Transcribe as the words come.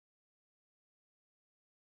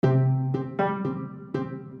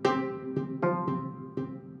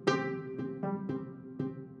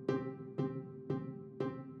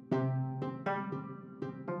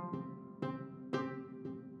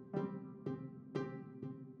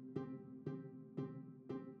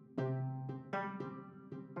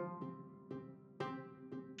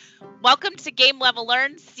Welcome to Game Level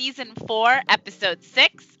Learn Season 4, Episode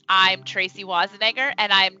 6. I'm Tracy Wazenegger,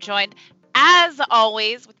 and I am joined, as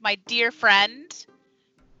always, with my dear friend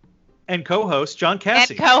and co-host John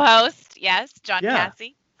Cassie. And co-host, yes, John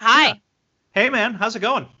Cassie. Hi. Yeah. Hey, man. How's it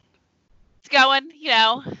going? It's going,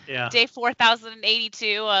 day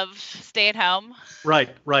 4082 of stay at home. Right.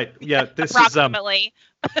 Yeah, this approximately.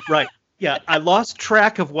 is right. Yeah, I lost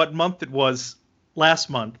track of what month it was last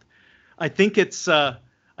month. I think it's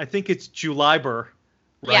July-ber,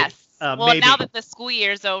 right? Yes. Maybe. Now that the school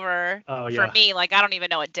year's over, for me, I don't even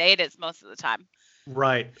know what day it is most of the time.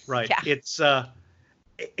 Right. Yeah.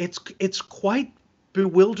 It's quite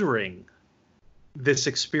bewildering, this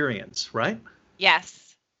experience, right?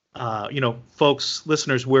 Yes. Folks,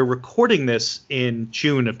 listeners, we're recording this in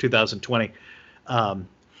June of 2020,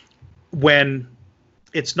 when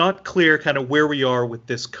it's not clear kind of where we are with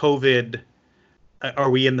this COVID.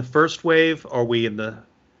 Are we in the first wave?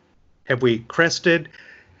 Have we crested?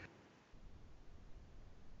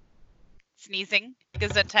 Sneezing.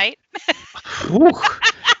 Gesundheit.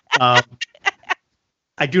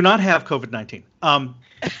 I do not have COVID-19,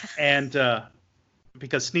 and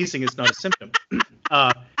because sneezing is not a symptom,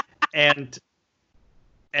 and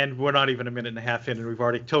we're not even a minute and a half in, and we've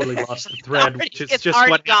already totally lost the thread, which is just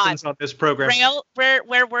what happens on this program.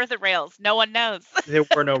 Where were the rails? No one knows. There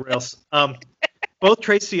were no rails. Both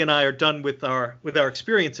Tracy and I are done with our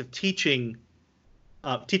experience of teaching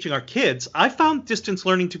our kids. I found distance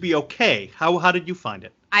learning to be okay. How did you find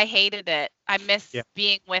it? I hated it. I miss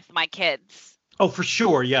being with my kids. Oh, for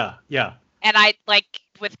sure. Yeah. And I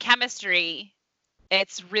with chemistry,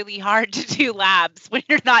 it's really hard to do labs when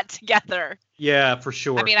you're not together. Yeah, for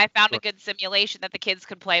sure. I mean, I found a good simulation that the kids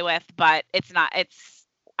could play with, but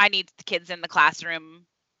I need the kids in the classroom,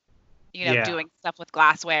 doing stuff with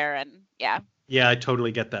glassware and Yeah, I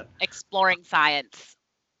totally get that. Exploring science.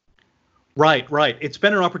 Right. It's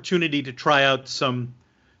been an opportunity to try out some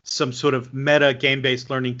sort of meta game-based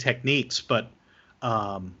learning techniques, but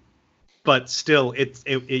still,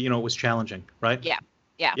 it was challenging, right? Yeah.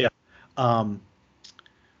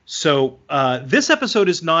 So this episode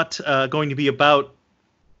is not going to be about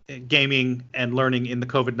gaming and learning in the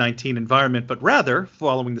COVID-19 environment, but rather,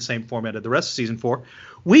 following the same format of the rest of Season 4,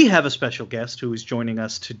 we have a special guest who is joining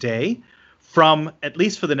us today from, at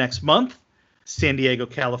least for the next month, San Diego,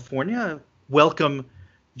 California. Welcome,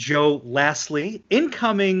 Joe Lassley,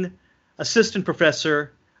 incoming assistant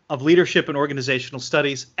professor of leadership and organizational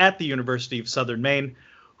studies at the University of Southern Maine,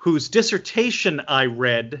 whose dissertation I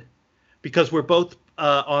read because we're both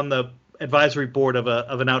on the advisory board of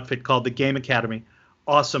an outfit called the Game Academy.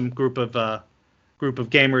 Awesome group of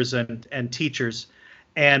gamers and teachers.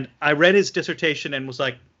 And I read his dissertation and was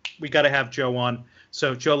like, we got to have Joe on.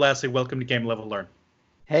 So Joe Lassley, welcome to Game Level Learn.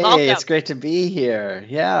 Hey, welcome. It's great to be here.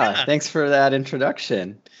 Yeah, thanks for that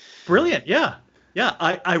introduction. Brilliant. Yeah.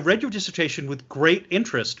 I read your dissertation with great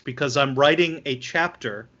interest because I'm writing a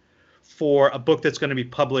chapter for a book that's going to be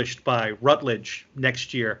published by Routledge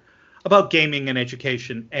next year about gaming and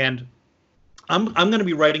education. And I'm going to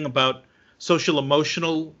be writing about social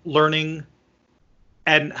emotional learning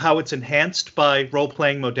and how it's enhanced by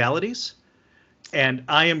role-playing modalities. And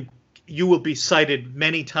you will be cited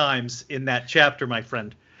many times in that chapter, my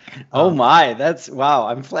friend. Oh my, wow,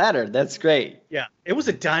 I'm flattered. That's great. Yeah, it was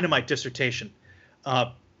a dynamite dissertation.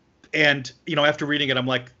 And, after reading it, I'm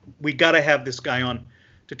like, we got to have this guy on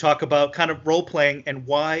to talk about kind of role-playing and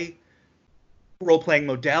why role-playing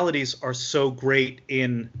modalities are so great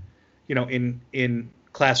in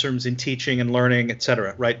classrooms, in teaching and learning, et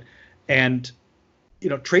cetera, right? And,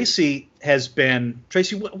 Tracy,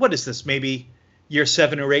 what is this, maybe year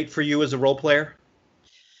 7 or 8 for you as a role player?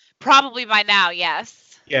 Probably by now,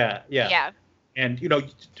 yes. Yeah. And,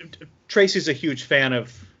 Tracy's a huge fan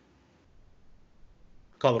of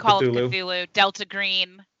Call of Cthulhu, Delta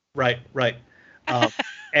Green. Right.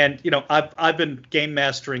 And, I've been game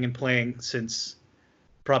mastering and playing since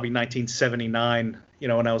probably 1979,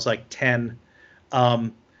 when I was like 10.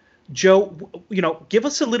 Joe, give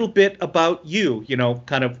us a little bit about you,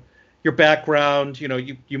 kind of your background.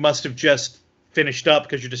 You must have just finished up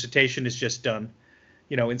because your dissertation is just done,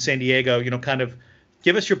 in San Diego. Kind of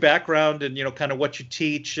give us your background and, kind of what you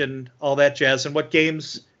teach and all that jazz and what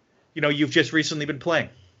games, you've just recently been playing.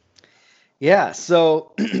 Yeah.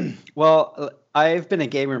 So, well, I've been a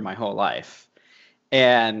gamer my whole life.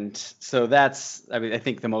 And so that's, I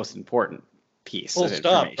think the most important piece of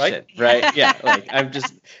information, right? Yeah. I've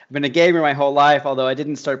been a gamer my whole life, although I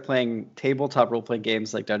didn't start playing tabletop role-playing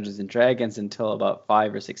games like Dungeons and Dragons until about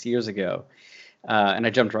 5 or 6 years ago. And I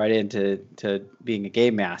jumped right into being a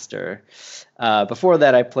game master. Before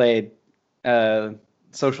that, I played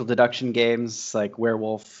social deduction games like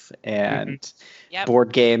Werewolf and Yep.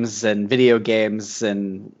 board games and video games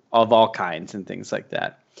and of all kinds and things like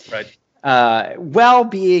that. Right. While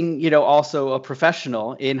being, also a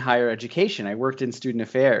professional in higher education. I worked in student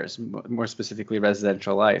affairs, more specifically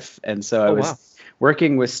residential life. And so I was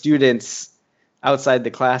working with students outside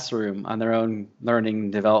the classroom on their own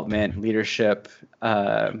learning, development, leadership,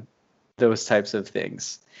 those types of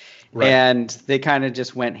things. Right. And they kind of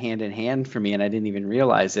just went hand in hand for me, and I didn't even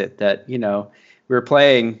realize it, that, we were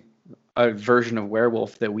playing a version of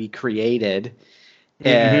Werewolf that we created,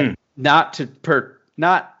 and not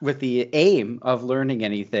with the aim of learning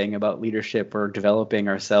anything about leadership or developing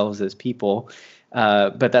ourselves as people,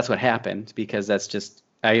 but that's what happened, because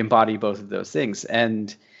I embody both of those things.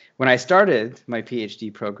 And when I started my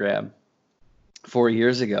PhD program 4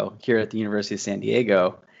 years ago here at the University of San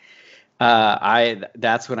Diego,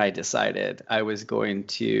 that's when I decided I was going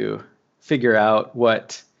to figure out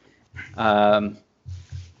what I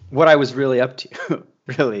was really up to,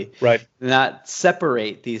 really. Right. Not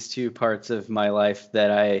separate these two parts of my life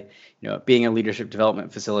that being a leadership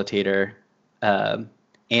development facilitator,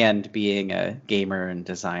 and being a gamer and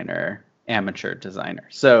designer, amateur designer.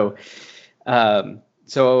 So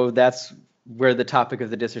that's where the topic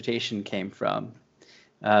of the dissertation came from.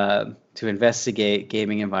 To investigate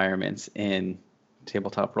gaming environments in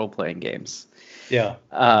tabletop role-playing games. Yeah.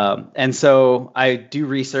 And so I do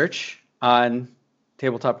research on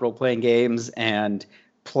tabletop role-playing games and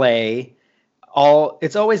play.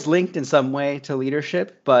 It's always linked in some way to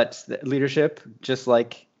leadership, but leadership, just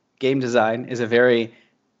like game design, is a very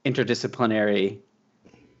interdisciplinary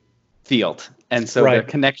field. And so their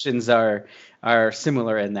connections are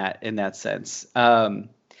similar in that sense.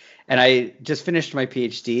 And I just finished my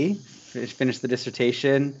PhD, finished the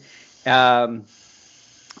dissertation, and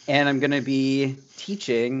I'm going to be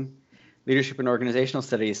teaching leadership and organizational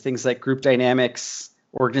studies, things like group dynamics,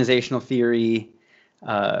 organizational theory.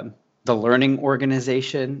 The learning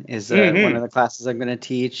organization is one of the classes I'm going to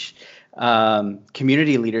teach.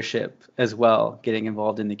 Community leadership as well, getting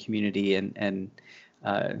involved in the community and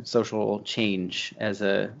social change as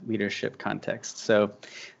a leadership context. So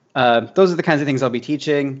those are the kinds of things I'll be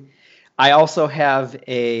teaching. I also have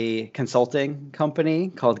a consulting company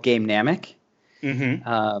called Game-namic.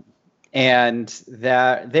 And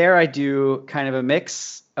there I do kind of a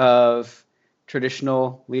mix of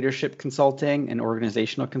traditional leadership consulting and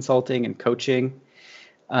organizational consulting and coaching,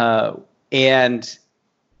 and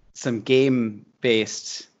some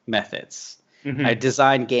game-based methods. I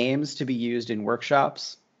design games to be used in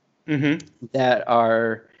workshops that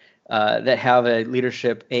have a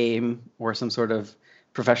leadership aim or some sort of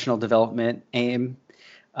professional development aim.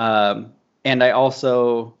 And I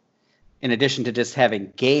also, in addition to just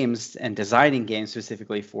having games and designing games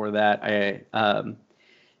specifically for that, I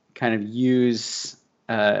kind of use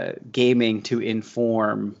gaming to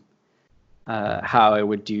inform how I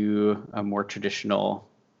would do a more traditional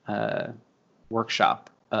workshop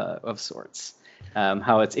of sorts,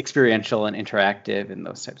 how it's experiential and interactive and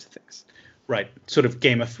those types of things. Right. Sort of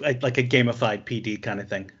like a gamified PD kind of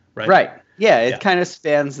thing. Right. Right. Yeah, it kind of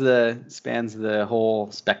spans the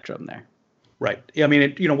whole spectrum there. Right. Yeah, I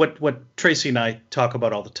mean, what Tracy and I talk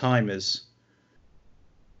about all the time is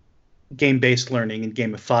game-based learning and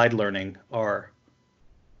gamified learning are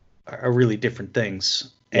really different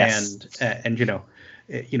things. Yes. And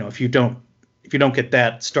if you don't get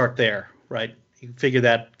that, start there, right? You figure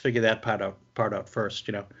that part out first.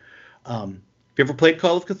 Have you ever played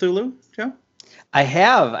Call of Cthulhu, Joe? I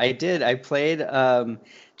have. I did. I played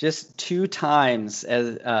just 2 times,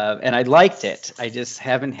 and I liked it. I just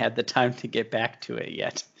haven't had the time to get back to it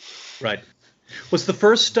yet. Right. Was the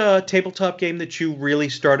first tabletop game that you really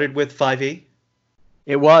started with 5e?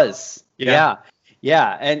 It was. Yeah.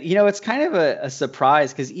 And, it's kind of a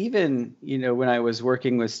surprise, because even, when I was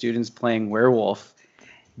working with students playing Werewolf,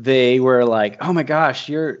 they were like, "Oh my gosh,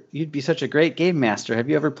 you'd be such a great game master. Have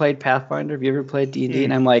you ever played Pathfinder? Have you ever played D&D?"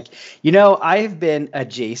 And I'm like, I've been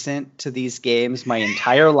adjacent to these games my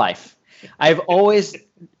entire life. I've always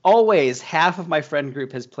half of my friend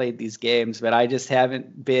group has played these games, but I just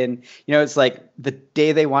haven't been, it's like the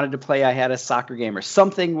day they wanted to play, I had a soccer game or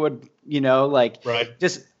something would,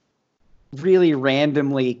 just really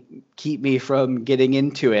randomly keep me from getting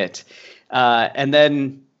into it. And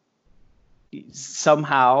then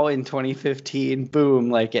somehow in 2015,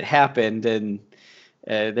 boom, it happened, and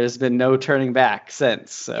there's been no turning back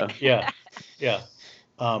since. So yeah.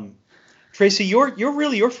 Tracy,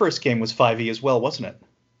 your first game was 5e as well, wasn't it?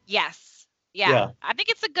 Yes. Yeah. I think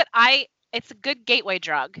it's a good gateway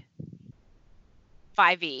drug.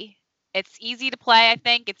 5e. It's easy to play. I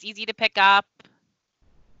think it's easy to pick up.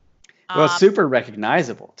 Well, it's super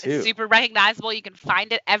recognizable too. It's super recognizable. You can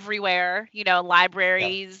find it everywhere.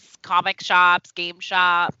 Libraries, comic shops, game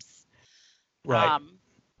shops. Right.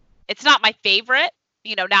 It's not my favorite.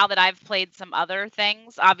 Now that I've played some other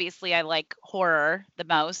things, obviously I like horror the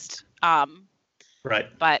most. Right.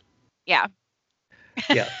 But yeah.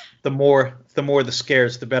 Yeah. The more the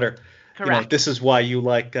scares, the better. Correct. This is why you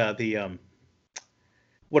like the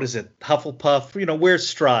what is it? Hufflepuff.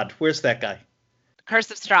 Where's Strahd? Where's that guy?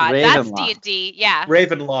 Curse of Strahd. Ravenloft. That's D&D. Yeah.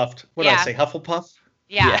 Ravenloft. What did I say? Hufflepuff?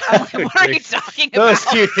 Yeah. What are you talking about? Those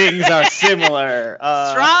two things are similar.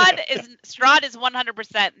 Strahd is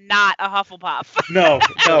 100% not a Hufflepuff. No.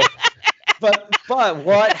 But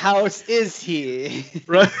what house is he?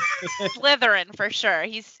 Right. Slytherin for sure.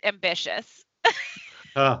 He's ambitious.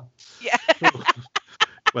 Yeah.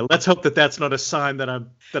 Well, let's hope that that's not a sign that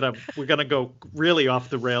we're gonna go really off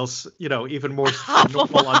the rails. Even more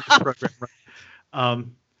normal on this program. Right?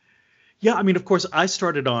 Yeah. I mean, of course, I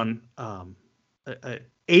started on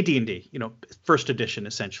AD&D. First edition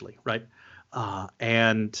essentially, right?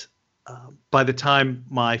 And by the time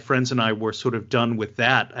my friends and I were sort of done with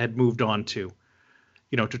that, I had moved on to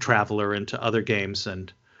Traveller and to other games,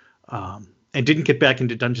 and didn't get back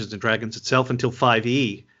into Dungeons and Dragons itself until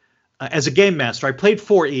 5e. As a game master, I played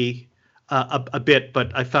 4e a bit,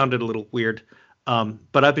 but I found it a little weird.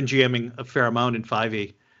 But I've been GMing a fair amount in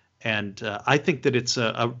 5e, and I think that it's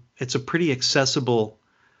a pretty accessible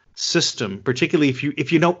system, particularly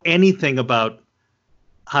if you know anything about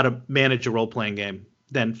how to manage a role-playing game.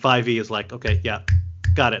 Then 5e is like, okay, yeah,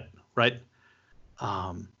 got it, right?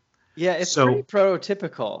 Yeah, it's pretty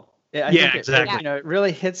prototypical. I think exactly. It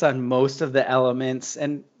really hits on most of the elements,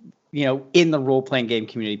 and in the role-playing game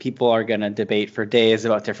community, people are going to debate for days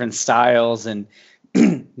about different styles and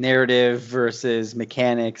narrative versus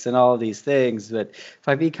mechanics and all of these things. But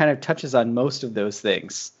 5e kind of touches on most of those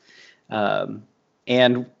things.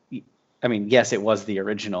 And I mean, yes, it was the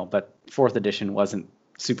original, but 4th edition wasn't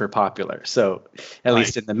super popular. So at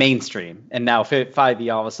least in the mainstream. And now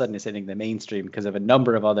 5e all of a sudden is hitting the mainstream because of a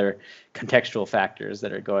number of other contextual factors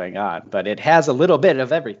that are going on. But it has a little bit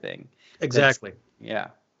of everything. Exactly. Yeah.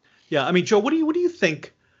 Yeah. I mean, Joe, what do you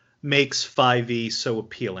think makes 5e so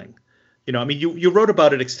appealing? I mean, you wrote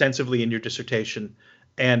about it extensively in your dissertation,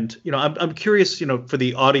 and I'm curious, for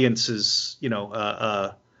the audience's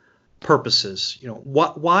purposes,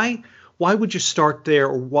 why would you start there,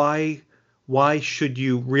 or why should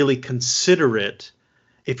you really consider it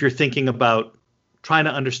if you're thinking about trying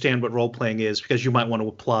to understand what role playing is, because you might want to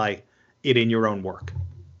apply it in your own work?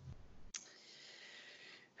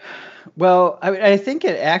 Well, I think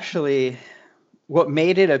it actually, what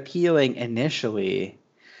made it appealing initially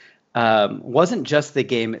wasn't just the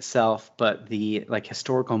game itself, but the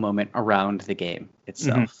historical moment around the game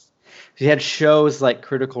itself. Mm-hmm. So you had shows like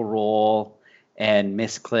Critical Role and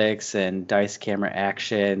Misclicks and Dice Camera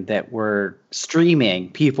Action that were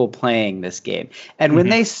streaming people playing this game. And when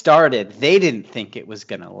they started, they didn't think it was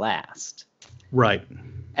going to last. Right.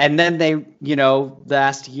 And then they,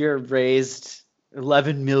 last year raised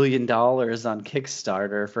 $11 million on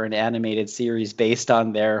Kickstarter for an animated series based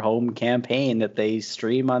on their home campaign that they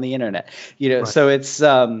stream on the internet. Right. So it's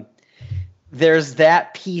there's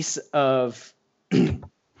that piece of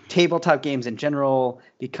tabletop games in general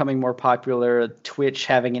becoming more popular, Twitch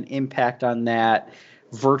having an impact on that,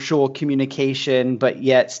 virtual communication, but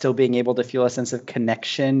yet still being able to feel a sense of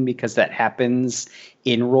connection because that happens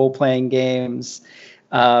in role-playing games.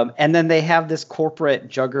 And then they have this corporate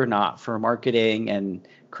juggernaut for marketing and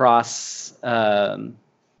cross marketing,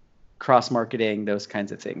 those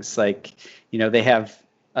kinds of things. They have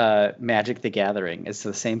Magic the Gathering. It's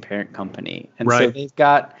the same parent company. And so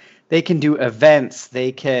they can do events,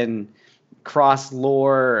 they can cross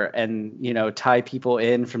lore and, tie people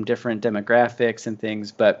in from different demographics and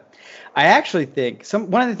things. But I actually think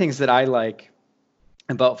one of the things that I like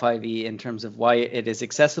about 5e in terms of why it is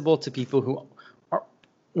accessible to people who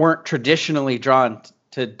weren't traditionally drawn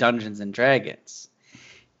to Dungeons and Dragons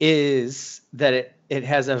is that it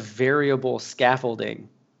has a variable scaffolding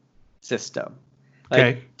system.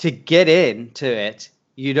 To get into it,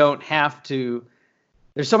 you don't have to.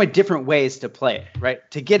 There's so many different ways to play it,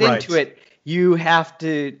 right? To get into it, you have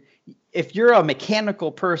to. If you're a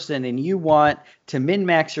mechanical person and you want to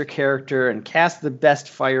min-max your character and cast the best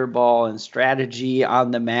fireball and strategy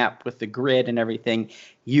on the map with the grid and everything,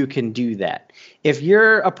 you can do that. If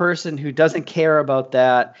you're a person who doesn't care about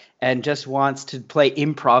that and just wants to play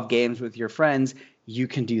improv games with your friends, you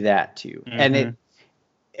can do that too.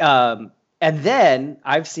 Mm-hmm. And then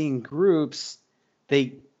I've seen groups,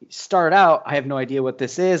 they start out, I have no idea what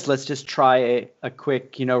this is. Let's just try a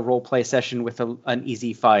quick, role play session with an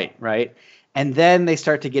easy fight, right? And then they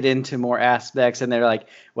start to get into more aspects, and they're like,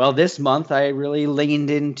 well, this month I really leaned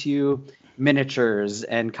into miniatures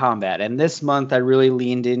and combat, and this month I really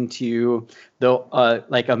leaned into the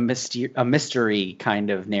like a mystery kind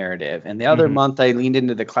of narrative, and the other month I leaned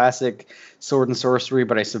into the classic sword and sorcery,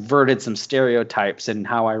 but I subverted some stereotypes in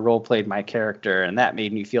how I role played my character, and that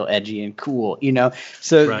made me feel edgy and cool,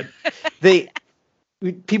 So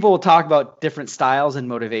people will talk about different styles and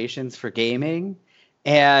motivations for gaming,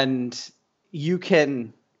 and you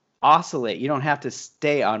can oscillate. You don't have to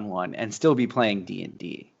stay on one and still be playing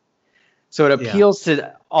D&D. So it appeals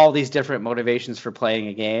to all these different motivations for playing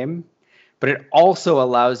a game, but it also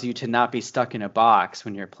allows you to not be stuck in a box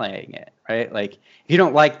when you're playing it, right? Like, if you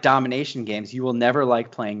don't like domination games, you will never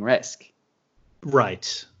like playing Risk.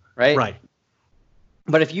 Right.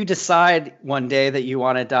 But if you decide one day that you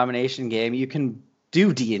want a domination game, you can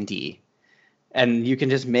do D&D. And you can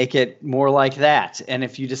just make it more like that. And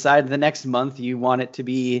if you decide the next month you want it to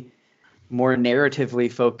be more narratively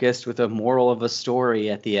focused with a moral of a story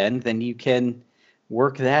at the end, then you can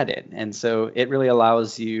work that in. And so it really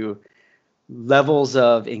allows you levels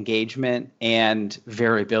of engagement and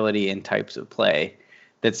variability in types of play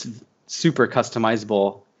that's super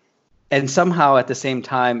customizable, and somehow at the same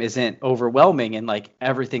time isn't overwhelming and like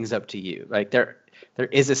everything's up to you. Like there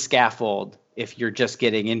is a scaffold if you're just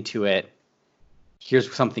getting into it.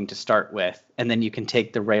 Here's something to start with, and then you can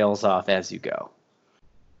take the rails off as you go.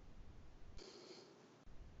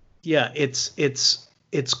 Yeah,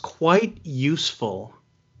 it's quite useful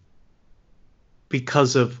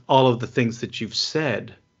because of all of the things that you've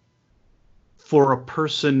said for a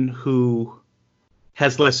person who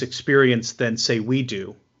has less experience than, say, we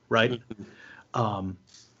do, right? I'm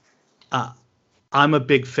a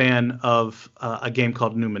big fan of a game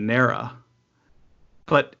called Numenera,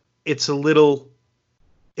 but it's a little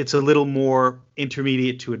more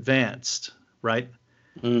intermediate to advanced, right?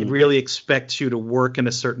 It really expects you to work in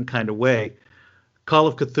a certain kind of way. Call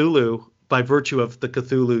of Cthulhu, by virtue of the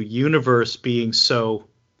Cthulhu universe being so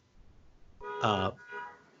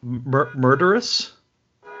murderous,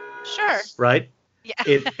 sure, right? Yeah,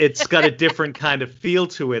 it's got a different kind of feel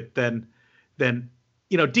to it than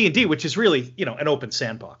D&D, which is really an open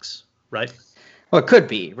sandbox, right? Well, it could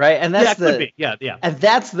be, right? And that's could be. Yeah. And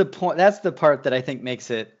that's the point. That's the part that I think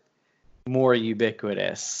makes it more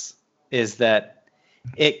ubiquitous, is that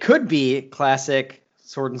it could be classic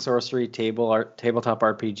sword and sorcery tabletop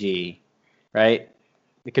RPG, right?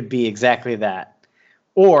 It could be exactly that,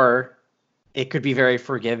 or it could be very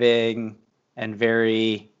forgiving and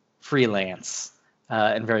very freelance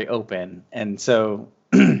and very open. And so,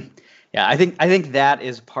 yeah, I think that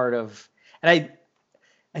is part of, and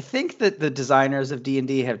I think that the designers of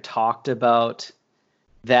D&D have talked about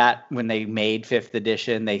that when they made 5th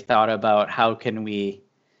edition. They thought about how can we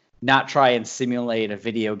not try and simulate a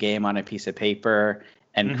video game on a piece of paper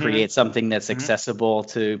and create something that's accessible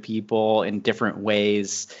to people in different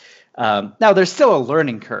ways. Now, there's still a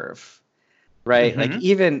learning curve, right? Like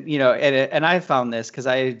even, and I found this because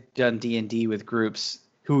I've done D&D with groups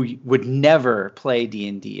who would never play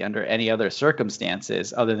D&D under any other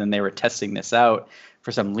circumstances other than they were testing this out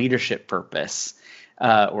for some leadership purpose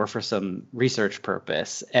or for some research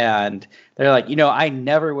purpose. And they're like, I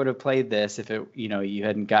never would have played this if you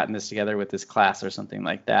hadn't gotten this together with this class or something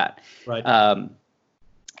like that. Right.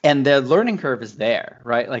 And the learning curve is there,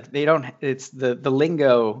 right? Like it's the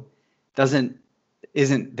lingo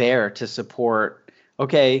isn't there to support,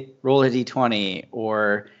 okay, roll a D20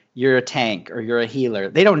 or you're a tank or you're a healer.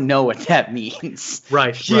 They don't know what that means.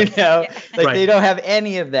 Right. They don't have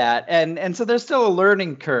any of that. And so there's still a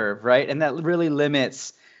learning curve, right? And that really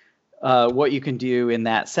limits what you can do in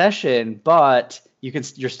that session, but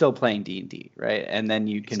you're still playing D&D, right? And then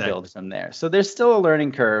you can build from there. So there's still a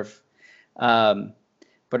learning curve.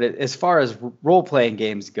 But as far as role-playing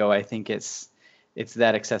games go, I think it's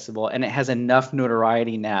that accessible, and it has enough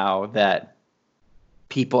notoriety now that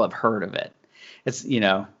people have heard of it. It's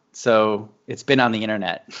so it's been on the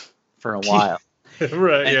internet for a while.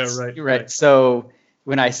 Right. So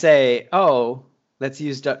when I say, I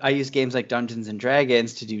use games like Dungeons and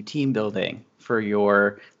Dragons to do team building for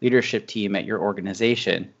your leadership team at your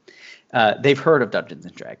organization, they've heard of Dungeons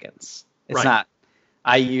and Dragons. It's not,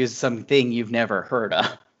 I use something you've never heard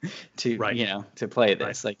of to play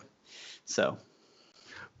this. Right. So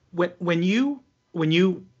when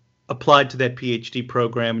you applied to that PhD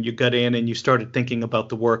program, you got in and you started thinking about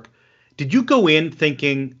the work, did you go in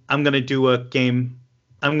thinking, I'm going to do a game,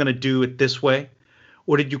 I'm going to do it this way?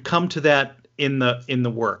 Or did you come to that in the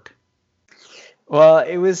work? Well,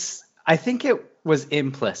 I think it was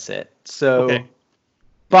implicit. So, okay.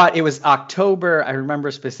 But it was October. I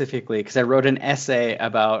remember specifically because I wrote an essay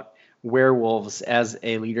about werewolves as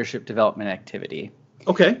a leadership development activity.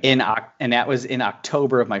 Okay. And that was in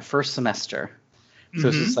October of my first semester. So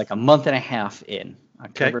it's just like a month and a half in,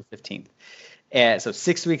 October 15th. And so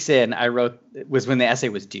 6 weeks in, was when the essay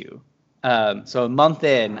was due. So a month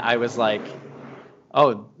in, I was like,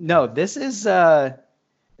 oh, no, there's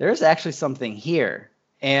actually something here.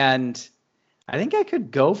 And I think I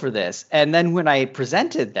could go for this. And then when I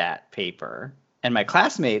presented that paper, and my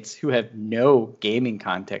classmates who have no gaming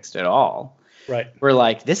context at all were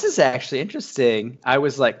like, this is actually interesting. I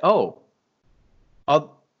was like, oh,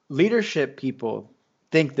 leadership people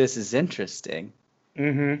think this is interesting.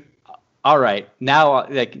 Mm-hmm. All right, now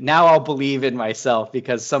I'll believe in myself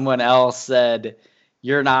because someone else said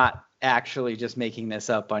you're not actually just making this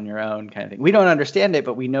up on your own, kind of thing. We don't understand it,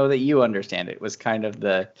 but we know that you understand it, was kind of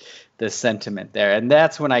the sentiment there. And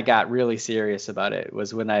that's when I got really serious about it,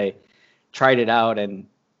 was when I tried it out and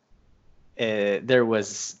there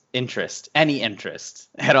was any interest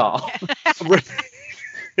at all.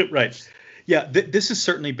 Right. Yeah, this has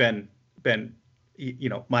certainly been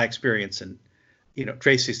my experience, and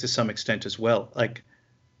Tracy's to some extent as well. Like,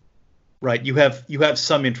 right, you have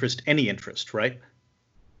some interest, any interest, right?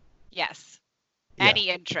 Yes. Yeah. Any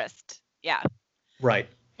interest. Yeah. Right.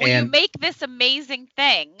 Well, you make this amazing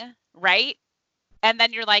thing, right? And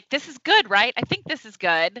then you're like, this is good, right? I think this is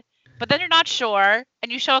good. But then you're not sure,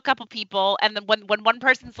 and you show a couple people, and then when one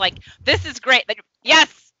person's like, this is great, then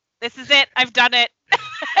yes, this is it. I've done it.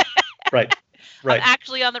 Right. I'm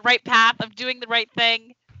actually on the right path. I'm doing the right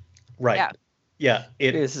thing. Right. Yeah.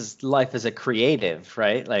 This is life as a creative,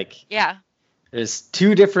 right? Like, yeah. There's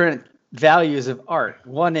two different values of art.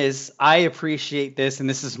 One is I appreciate this, and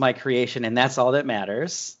this is my creation, and that's all that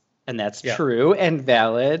matters. And that's true and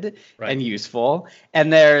valid and useful.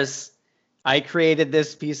 And there's, I created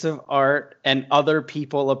this piece of art and other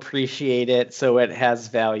people appreciate it, so it has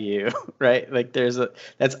value, right? Like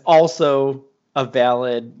that's also a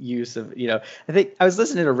valid use of, I think I was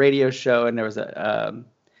listening to a radio show and there was I think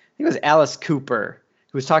it was Alice Cooper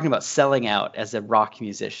who was talking about selling out as a rock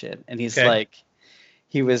musician. And he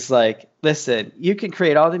was like, listen, you can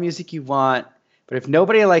create all the music you want, but if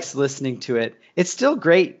nobody likes listening to it, it's still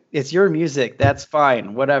great. It's your music. That's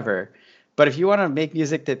fine, whatever. But if you want to make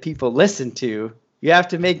music that people listen to, you have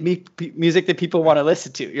to make music that people want to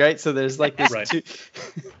listen to, right? So there's like this.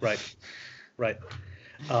 Right.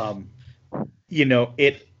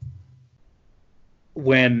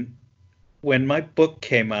 When my book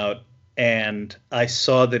came out and I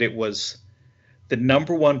saw that it was the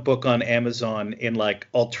 #1 book on Amazon in like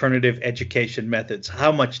alternative education methods,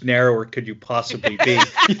 how much narrower could you possibly be?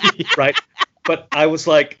 Right. But I was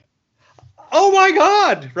like, oh my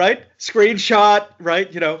God, right? Screenshot, right?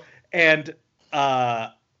 And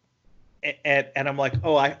I'm like,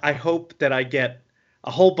 oh, I hope that I get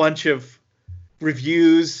a whole bunch of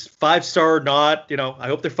reviews, 5-star or not, I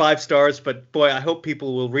hope they're 5 stars, but boy, I hope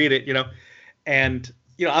people will read it, And,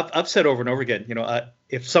 I've said over and over again,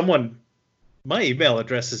 if my email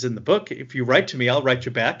address is in the book. If you write to me, I'll write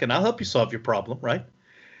you back and I'll help you solve your problem, right?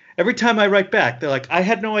 Every time I write back, they're like, I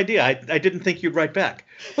had no idea. I didn't think you'd write back.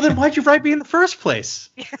 Well, then why'd you write me in the first place?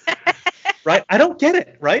 Right? I don't get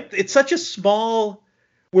it, right? It's such a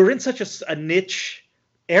we're in such a niche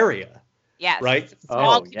area. Yes. Right?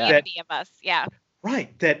 Small community of us. Yeah.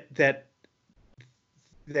 Right. That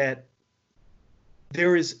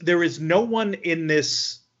there is no one in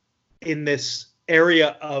this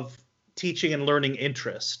area of teaching and learning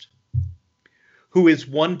interest who is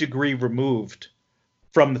 1 degree removed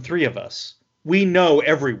from the 3 of us. We know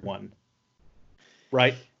everyone,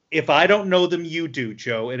 right? If I don't know them, you do,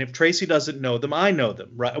 Joe. And if Tracy doesn't know them, I know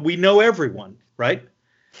them, right? We know everyone, right?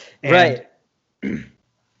 And, right.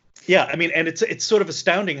 Yeah, I mean, and it's sort of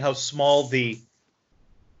astounding how small think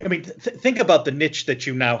about the niche that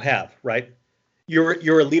you now have, right?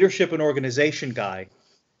 You're a leadership and organization guy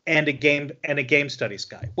and a game studies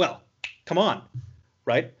guy. Well, come on,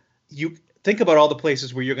 right? You think about all the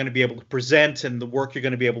places where you're going to be able to present and the work you're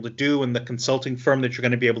going to be able to do and the consulting firm that you're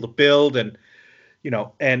going to be able to build and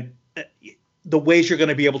the ways you're going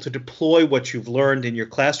to be able to deploy what you've learned in your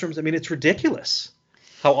classrooms. I mean, it's ridiculous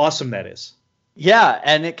how awesome that is. Yeah,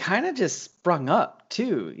 and it kind of just sprung up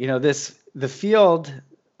too. The field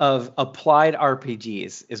of applied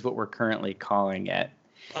RPGs is what we're currently calling it.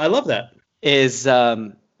 I love that. Is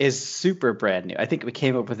super brand new. I think we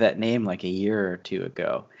came up with that name like a year or 2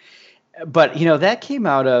 ago. But, that came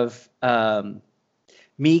out of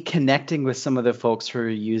me connecting with some of the folks who are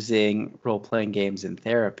using role-playing games in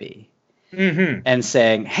therapy. and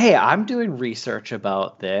saying, hey, I'm doing research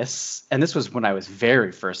about this. And this was when I was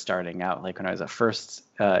very first starting out, like when I was a first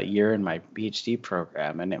year in my PhD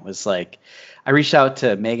program. And it was like, I reached out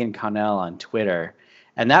to Megan Connell on Twitter,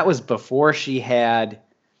 and that was before she had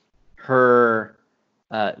her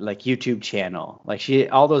like YouTube channel. Like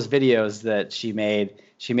all those videos that she made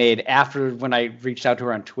after when I reached out to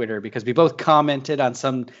her on Twitter, because we both commented on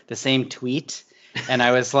the same tweet. And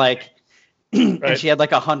I was like, right. And she had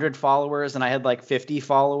like 100 followers and I had like 50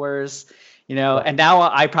 followers, right. And now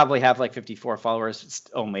I probably have like 54 followers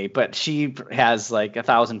only, but she has like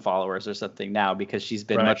 1,000 followers or something now because she's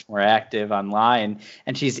been much more active online,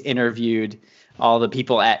 and she's interviewed all the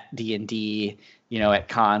people at D&D, at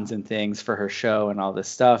cons and things for her show and all this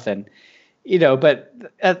stuff. And, but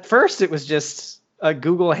at first it was just a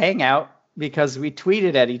Google Hangout because we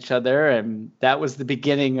tweeted at each other, and that was the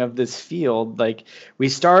beginning of this field. Like, we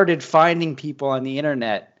started finding people on the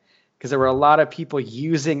internet because there were a lot of people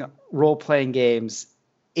using role-playing games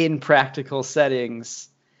in practical settings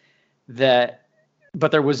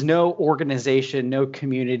but there was no organization, no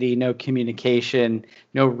community, no communication,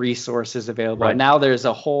 no resources available. Right. Now there's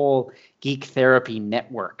a whole geek therapy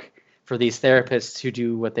network for these therapists who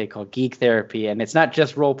do what they call geek therapy. And it's not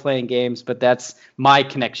just role-playing games, but that's my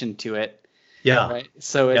connection to it. Yeah. Right?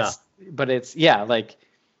 So like,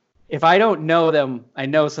 if I don't know them, I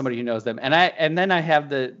know somebody who knows them. And then I have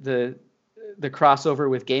the crossover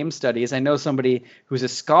with game studies. I know somebody who's a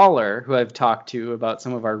scholar who I've talked to about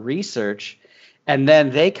some of our research. And then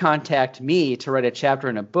they contact me to write a chapter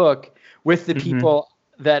in a book with the people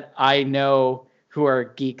that I know who are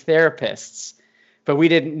geek therapists. But we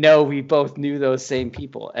didn't know we both knew those same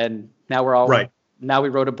people. And now we're all right. Now we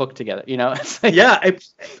wrote a book together, It's like,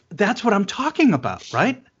 that's what I'm talking about,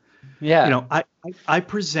 right? Yeah. I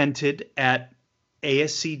presented at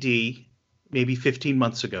ASCD maybe 15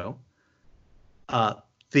 months ago.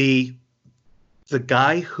 The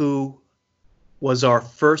guy who was our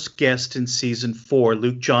first guest in season 4,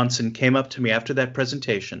 Luke Johnson, came up to me after that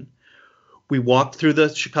presentation. We walked through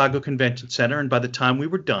the Chicago Convention Center, and by the time we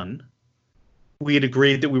were done, we had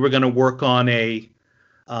agreed that we were going to work on a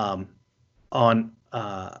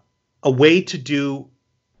way to do,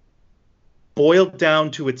 boiled down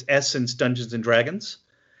to its essence, Dungeons and Dragons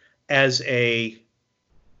as a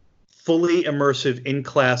fully immersive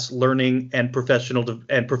in-class learning and professional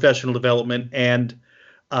development and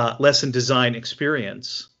lesson design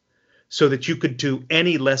experience, so that you could do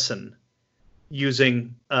any lesson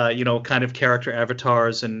using kind of character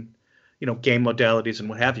avatars and game modalities and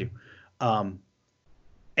what have you.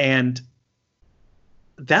 And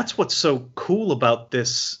that's what's so cool about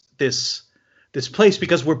this place,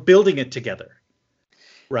 because we're building it together,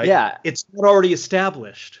 right? Yeah, it's not already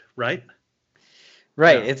established, right?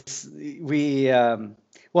 Right. Yeah.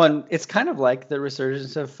 It's kind of like the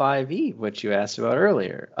resurgence of 5e, which you asked about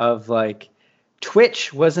earlier, of like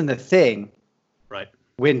Twitch wasn't a thing, right,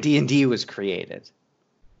 when D&D was created,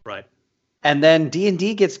 right, and then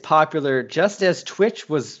D&D gets popular just as Twitch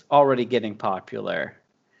was already getting popular,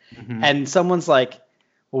 and someone's like,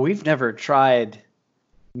 well, we've never tried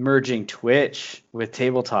merging Twitch with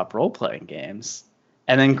tabletop role-playing games,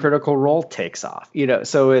 and then Critical Role takes off,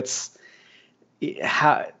 so it's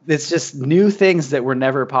just new things that were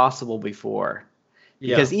never possible before.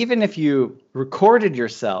 Because even if you recorded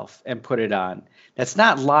yourself and put it on, that's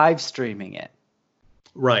not live streaming it.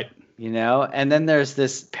 Right. And then there's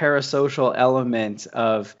this parasocial element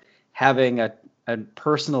of having a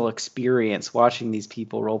personal experience watching these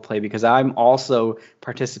people role play, because I'm also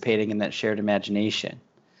participating in that shared imagination.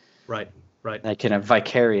 Right. Like kind of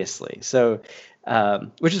vicariously. So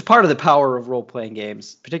which is part of the power of role-playing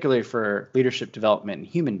games, particularly for leadership development and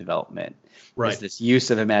human development. Right. Is this use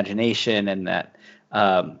of imagination and that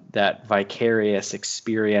vicarious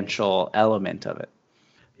experiential element of it.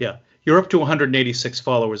 Yeah. You're up to 186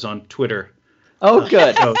 followers on Twitter. Oh,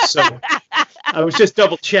 good. So I was just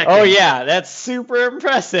double checking. Oh, yeah. That's super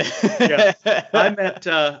impressive. Yeah. I'm at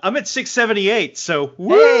 678. So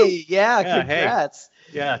woo! Hey, yeah, congrats. Hey.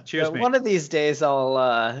 Yeah, cheers, mate. One of these days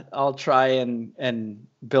I'll try and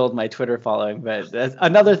build my Twitter following. But that's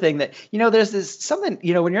another thing that, there's this something,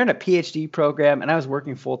 when you're in a PhD program, and I was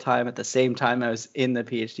working full time at the same time I was in the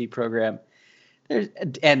PhD program,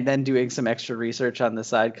 and then doing some extra research on the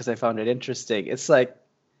side because I found it interesting. It's like,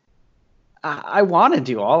 I want to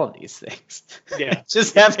do all of these things. Yeah.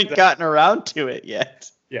 Just haven't gotten around to it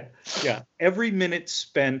yet. Yeah. Every minute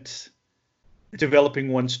spent developing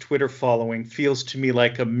one's Twitter following feels to me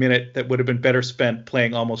like a minute that would have been better spent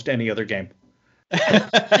playing almost any other game.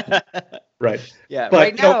 Right. Yeah. But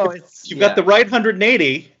right now, you've got the right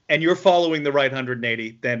 180, and you're following the right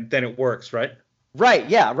 180, then it works, right? Right.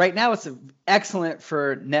 Yeah. Right now it's excellent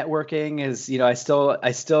for networking.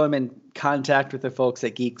 I still am in contact with the folks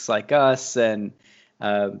at Geeks Like Us, and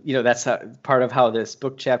that's part of how this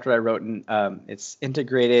book chapter I wrote, it's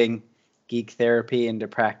integrating geek therapy into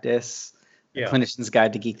practice. Yeah. Clinician's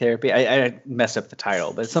Guide to Geek Therapy. I messed up the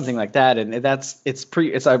title, but it's something like that, and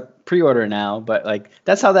it's a pre-order now. But like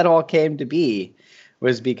that's how that all came to be,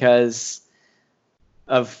 was because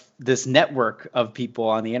of this network of people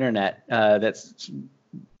on the internet that's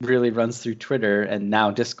really runs through Twitter and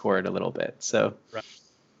now Discord a little bit. So, right.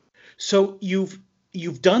 So you've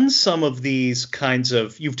done some of these kinds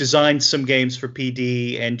of, you've designed some games for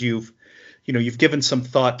PD, and you've given some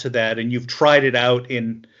thought to that, and you've tried it out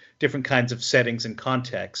in different kinds of settings and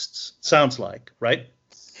contexts. Sounds like, right?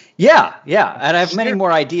 Yeah, and I have many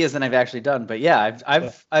more ideas than I've actually done. But yeah,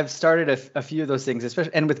 I've started a few of those things,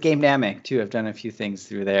 especially, and with Gamedamic too. I've done a few things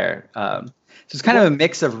through there. So it's kind of a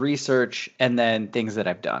mix of research and then things that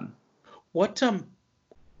I've done. What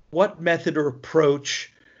method or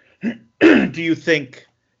approach do you think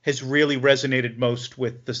has really resonated most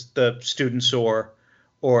with the students or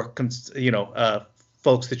folks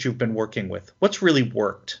that you've been working with? What's really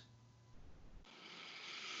worked?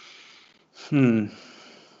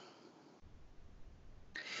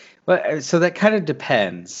 Well, so that kind of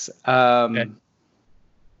depends. Okay.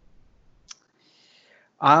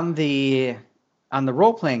 On the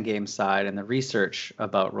role-playing game side and the research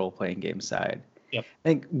about role-playing game side, yep. I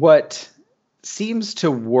think what seems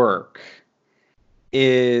to work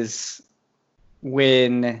is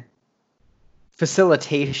when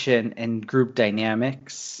facilitation and group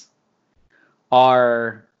dynamics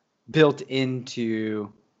are built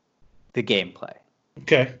into the gameplay.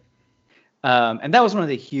 Okay. And that was one of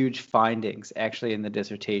the huge findings, actually, in the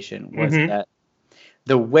dissertation, was that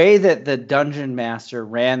the way that the dungeon master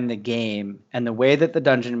ran the game, and the way that the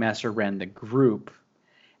dungeon master ran the group,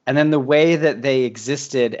 and then the way that they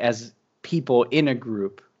existed as people in a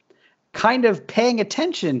group, kind of paying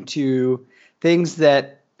attention to things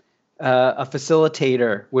that a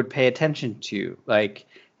facilitator would pay attention to, like,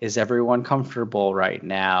 is everyone comfortable right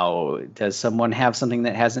now? Does someone have something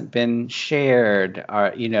that hasn't been shared?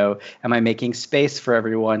 Am I making space for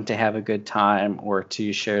everyone to have a good time or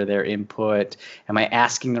to share their input? Am I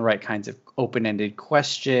asking the right kinds of open-ended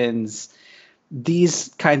questions? These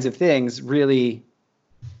kinds of things really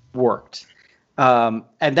worked. And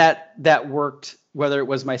that worked, whether it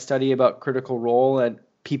was my study about Critical Role and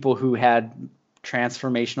people who had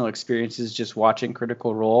transformational experiences just watching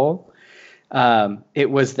Critical Role. It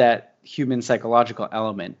was that human psychological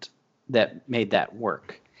element that made that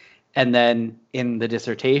work. And then in the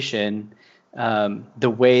dissertation, the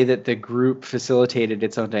way that the group facilitated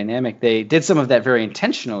its own dynamic, they did some of that very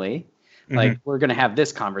intentionally. Like, we're going to have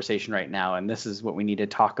this conversation right now, and this is what we need to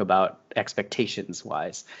talk about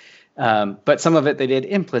expectations-wise. But some of it they did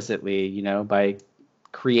implicitly, by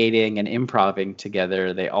creating and improvising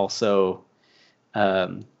together. They also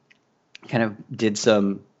kind of did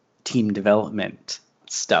some team development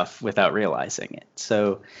stuff without realizing it.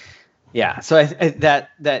 So, yeah. So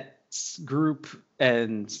that group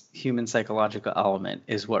and human psychological element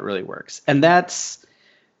is what really works, and that's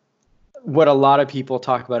what a lot of people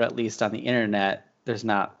talk about, at least on the internet. There's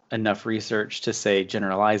not enough research to say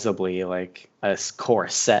generalizably like a core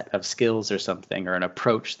set of skills or something, or an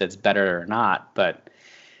approach that's better or not. But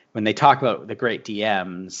when they talk about the great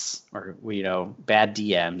DMs or, bad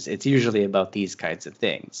DMs, it's usually about these kinds of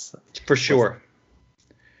things. For sure.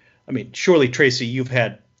 I mean, surely, Tracy, you've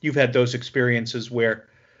had those experiences where,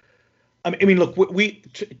 I mean, look,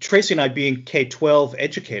 Tracy and I being K-12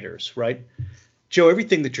 educators, right? Joe,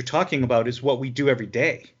 everything that you're talking about is what we do every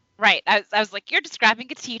day. Right. I was like, you're describing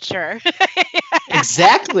a teacher.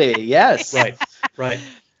 Exactly. Yes. Right.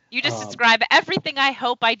 You just describe everything I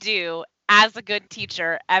hope I do as a good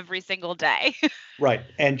teacher every single day. Right.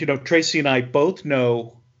 And, Tracy and I both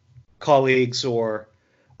know colleagues or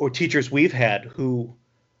teachers we've had who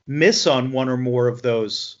miss on one or more of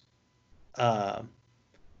those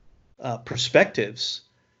perspectives.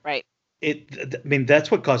 Right.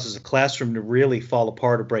 That's what causes a classroom to really fall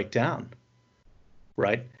apart or break down.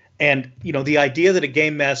 Right. And, the idea that a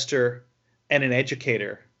game master and an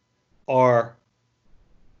educator are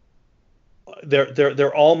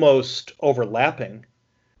they're almost overlapping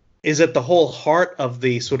is at the whole heart of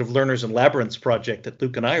the sort of Learners and Labyrinths project that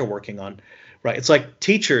Luke and I are working on, right? It's like,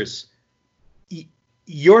 teachers,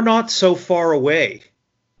 you're not so far away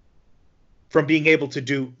from being able to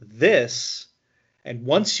do this, and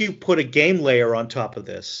once you put a game layer on top of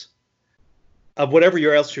this, of whatever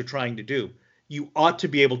else you're trying to do, you ought to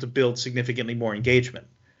be able to build significantly more engagement.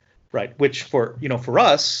 right? Which for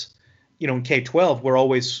us, in K-12, we're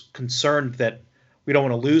always concerned that we don't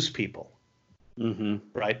want to lose people,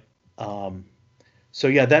 right? So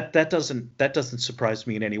yeah, that doesn't surprise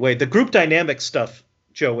me in any way. The group dynamic stuff,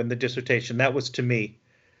 Joe, in the dissertation, that was to me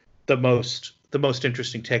the most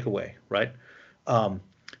interesting takeaway, right?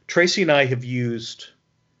 Tracy and I have used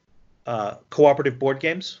cooperative board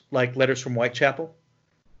games like Letters from Whitechapel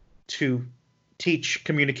to teach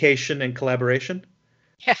communication and collaboration.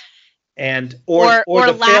 Yeah. And or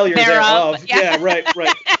the failure thereof. Yeah, right.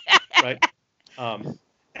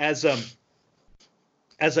 As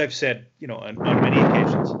I've said, on many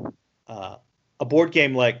occasions, a board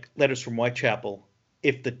game like Letters from Whitechapel,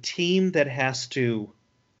 if the team that has to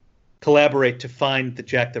collaborate to find the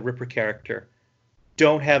Jack the Ripper character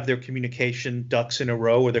don't have their communication ducks in a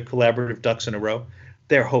row or their collaborative ducks in a row,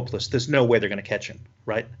 they're hopeless. There's no way they're going to catch him,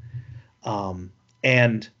 right?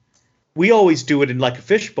 And we always do it in like a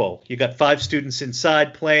fishbowl. You got 5 students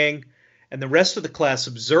inside playing, and the rest of the class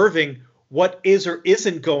observing what is or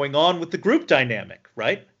isn't going on with the group dynamic,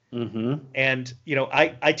 right? Mm-hmm. And,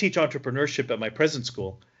 I teach entrepreneurship at my present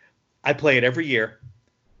school. I play it every year.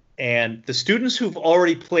 And the students who've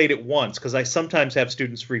already played it once, because I sometimes have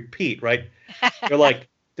students repeat, right?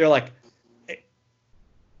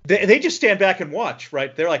 They just stand back and watch,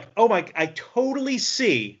 right? They're like, oh my, I totally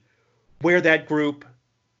see where that group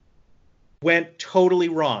went totally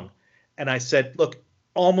wrong. And I said, look,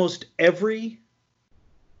 almost every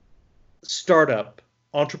startup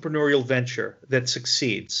entrepreneurial venture that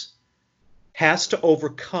succeeds has to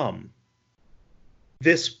overcome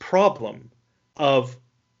this problem of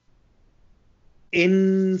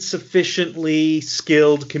insufficiently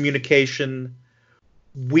skilled communication,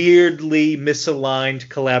 weirdly misaligned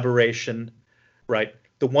collaboration, right?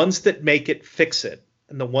 The ones that make it fix it,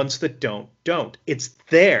 and the ones that don't. It's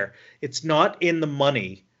there. It's not in the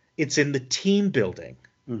money. It's in the team building,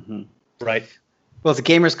 right? Well, the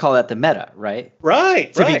gamers call that the meta, right?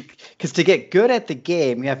 Right. Because to get good at the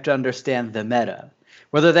game, you have to understand the meta.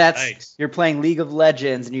 Whether that's you're playing League of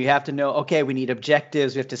Legends and you have to know, okay, we need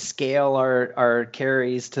objectives. We have to scale our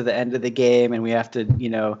carries to the end of the game, and we have to,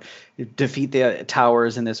 defeat the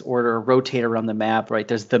towers in this order, rotate around the map, right?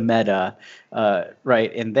 There's the meta,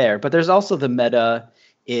 right, in there. But there's also the meta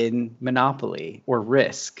in Monopoly or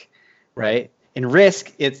Risk, right? In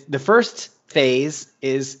Risk, it's the first phase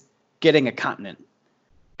is getting a continent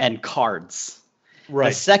and cards. Right.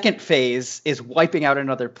 The second phase is wiping out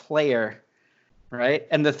another player. Right.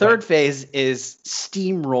 And the third phase is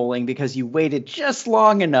steamrolling because you waited just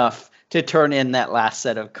long enough to turn in that last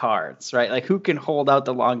set of cards. Right. Like who can hold out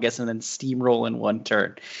the longest and then steamroll in one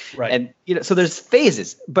turn. Right. And, so there's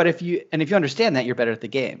phases. But if you understand that, you're better at the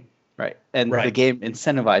game. Right. And the game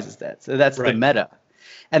incentivizes that. So that's the meta.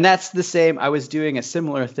 And that's the same. I was doing a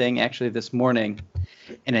similar thing actually this morning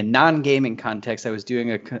in a non-gaming context. I was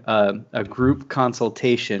doing a group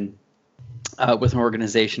consultation with an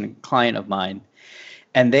organization, a client of mine.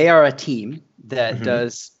 And they are a team that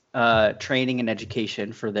does training and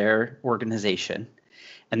education for their organization.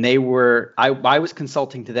 And I was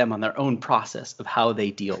consulting to them on their own process of how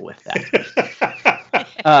they deal with that.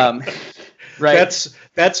 Right.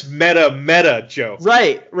 That's meta, Joe.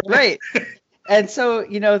 Right. And so,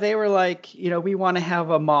 they were like, we want to have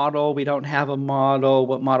a model. We don't have a model.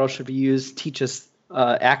 What model should we use? Teach us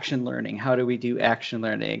action learning. How do we do action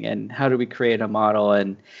learning? And how do we create a model?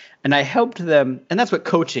 And I helped them, and that's what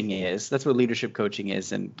coaching is. That's what leadership coaching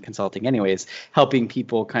is and consulting anyways, helping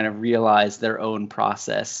people kind of realize their own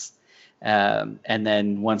process. And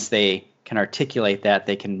then once they can articulate that,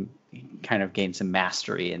 they can kind of gain some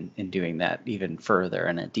mastery in doing that even further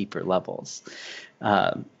and at deeper levels.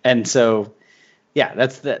 And so, yeah,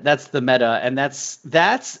 that's the meta. And that's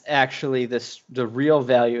actually the real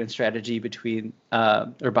value and strategy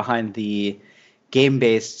behind the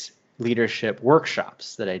game-based leadership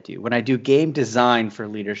workshops that I do. When I do game design for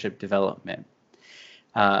leadership development,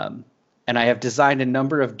 and I have designed a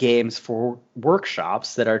number of games for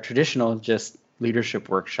workshops that are traditional, just leadership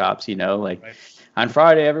workshops, on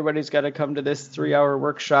Friday, everybody's got to come to this 3-hour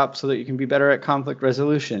workshop so that you can be better at conflict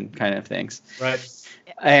resolution kind of things. Right.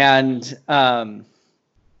 And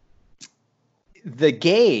the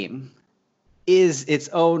game is its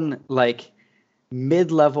own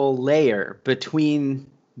mid-level layer between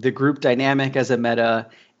the group dynamic as a meta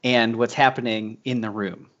and what's happening in the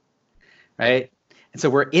room, right? And so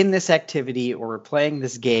we're in this activity or we're playing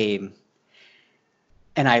this game,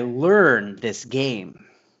 and I learn this game.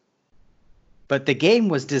 But the game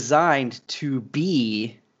was designed to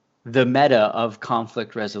be the meta of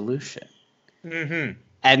conflict resolution. Mm-hmm.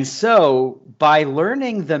 And so by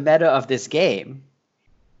learning the meta of this game,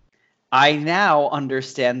 I now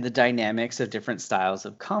understand the dynamics of different styles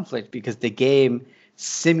of conflict because the game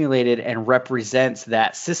simulated and represents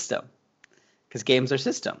that system. Because games are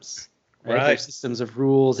systems, right? They're systems of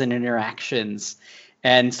rules and interactions.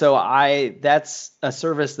 And so that's a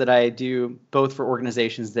service that I do both for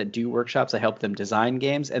organizations that do workshops. I help them design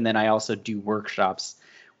games, and then I also do workshops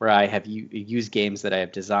where I have use games that I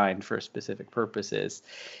have designed for specific purposes.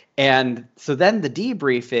 And so then the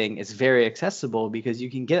debriefing is very accessible because you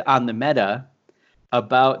can get on the meta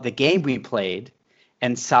about the game we played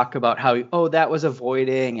and talk about how, oh, that was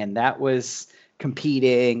avoiding and that was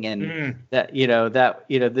competing and that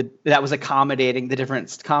was accommodating the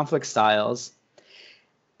different conflict styles,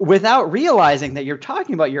 without realizing that you're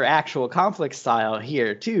talking about your actual conflict style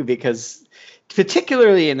here too, because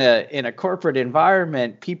particularly in a corporate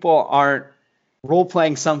environment, people aren't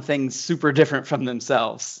role-playing something super different from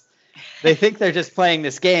themselves. They think they're just playing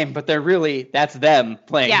this game, but that's them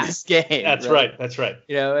playing this game. That's right. That's right.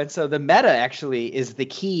 And so the meta actually is the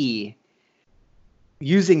key.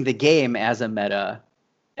 Using the game as a meta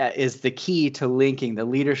is the key to linking the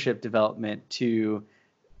leadership development to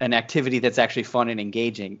an activity that's actually fun and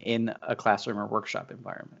engaging in a classroom or workshop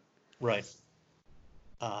environment. Right.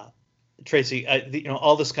 Tracy,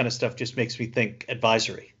 all this kind of stuff just makes me think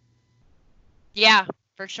advisory. Yeah,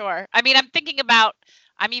 for sure. I mean, I'm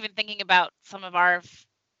even thinking about some of our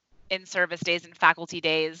in-service days and faculty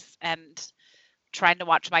days and trying to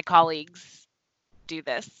watch my colleagues do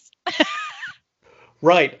this.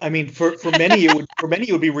 Right. I mean, for many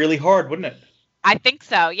it would be really hard, wouldn't it? I think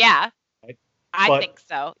so. Yeah. Right. I think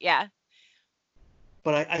so. Yeah.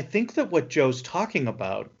 But I think that what Joe's talking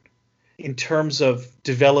about in terms of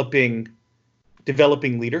developing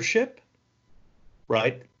leadership,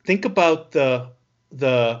 right? Think about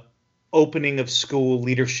the opening of school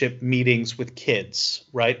leadership meetings with kids,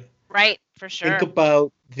 right? Right, for sure. Think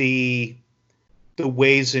about the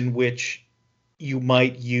ways in which you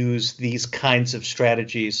might use these kinds of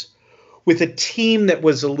strategies with a team that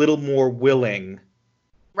was a little more willing,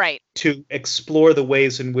 right, to explore the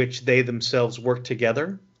ways in which they themselves work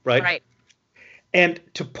together, right? Right. And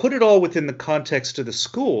to put it all within the context of the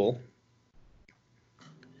school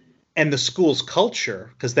and the school's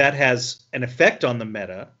culture, because that has an effect on the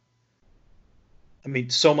meta. I mean,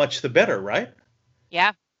 so much the better, right?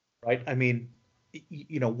 Yeah. Right. I mean,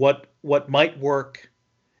 what might work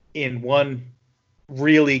in one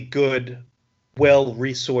really good,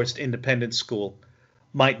 well-resourced independent school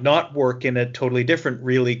might not work in a totally different,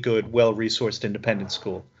 really good, well-resourced independent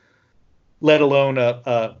school, let alone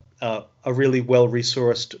a really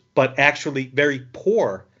well-resourced but actually very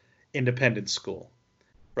poor independent school,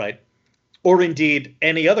 right? Or indeed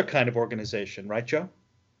any other kind of organization, right, Joe?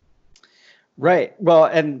 Right. Well,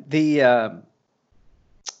 and the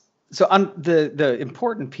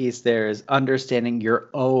important piece there is understanding your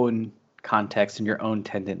own context and your own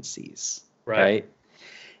tendencies, right?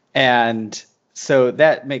 And so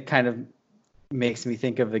that makes me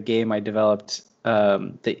think of a game I developed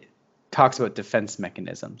that talks about defense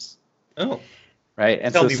mechanisms. Oh. Right.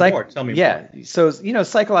 And Tell me more. Yeah. So,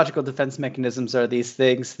 psychological defense mechanisms are these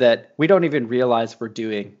things that we don't even realize we're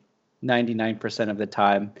doing 99% of the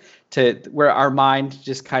time, where our mind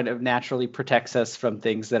just kind of naturally protects us from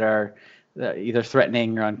things that are either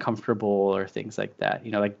threatening or uncomfortable or things like that.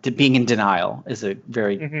 Like being in denial is a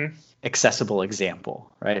very accessible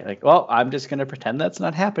example, right? Like, well, I'm just going to pretend that's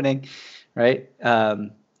not happening, right?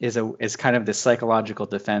 Is kind of this psychological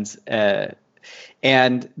defense.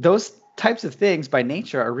 And those types of things by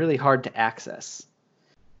nature are really hard to access.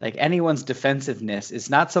 Like anyone's defensiveness is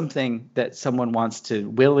not something that someone wants to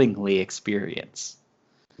willingly experience.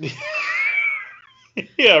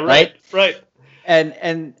 Yeah, right.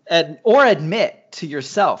 And or admit to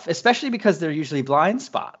yourself, especially because they're usually blind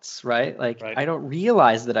spots, right? Like I don't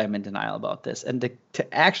realize that I'm in denial about this, and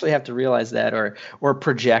to actually have to realize that, or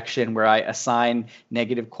projection where I assign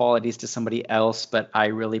negative qualities to somebody else, but I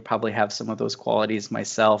really probably have some of those qualities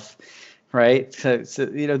myself, right? So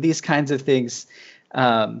these kinds of things.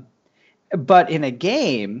 But in a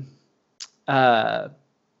game,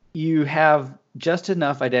 you have just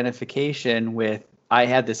enough identification with, I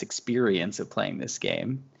had this experience of playing this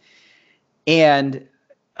game, and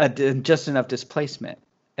just enough displacement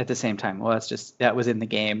at the same time. Well, that was in the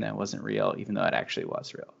game, that wasn't real, even though it actually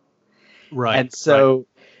was real. Right. And so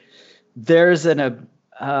there's the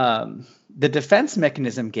defense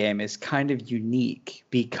mechanism game is kind of unique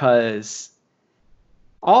because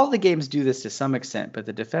all the games do this to some extent, but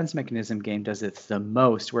the defense mechanism game does it the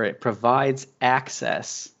most, where it provides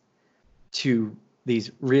access to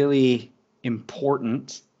these really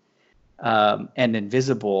important and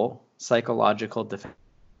invisible psychological defense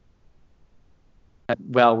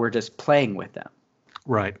well, we're just playing with them.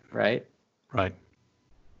 Right. Right. Right.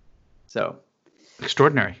 So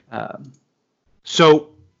extraordinary. So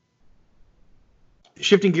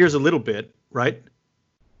shifting gears a little bit, right?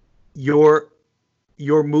 You're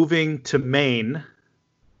moving to Maine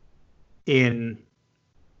in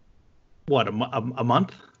what, a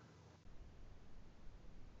month?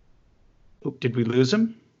 Oop, did we lose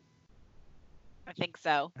him? I think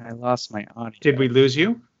so. I lost my audio. Did we lose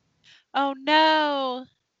you? Oh no.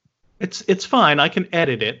 It's fine. I can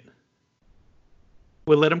edit it.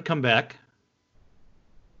 We'll let him come back.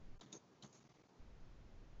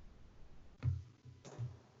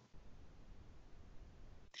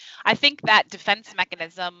 I think that defense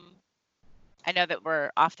mechanism, I know that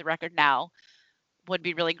we're off the record now, would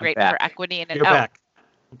be really great for equity. You're back.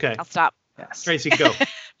 Okay. I'll stop. Yes. Tracy, go.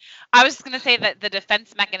 I was just going to say that the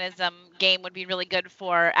defense mechanism game would be really good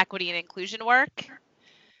for equity and inclusion work.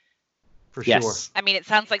 For sure. I mean, it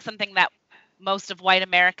sounds like something that most of white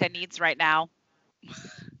America needs right now.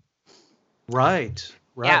 Right.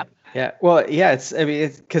 Yeah. Yeah. Well, yeah.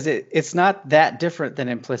 It's not that different than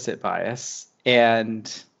implicit bias,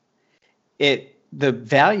 and the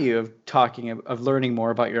value of of learning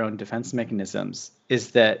more about your own defense mechanisms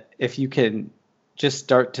is that if you can just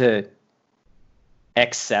start to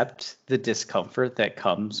accept the discomfort that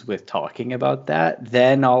comes with talking about that,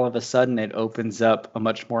 then all of a sudden it opens up a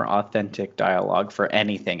much more authentic dialogue for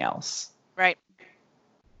anything else. Right.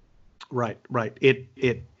 Right.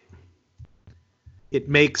 It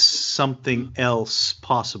makes something else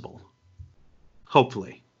possible.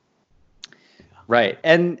 Hopefully. Right.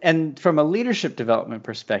 And from a leadership development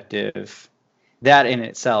perspective, that in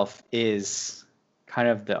itself is kind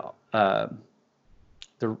of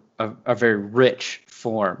a very rich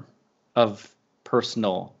form of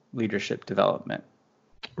personal leadership development.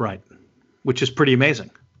 Right. Which is pretty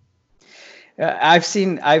amazing. I've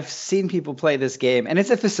seen people play this game, and it's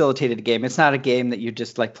a facilitated game. It's not a game that you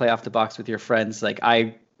just like play off the box with your friends. Like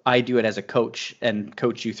I do it as a coach and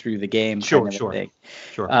coach you through the game. Sure.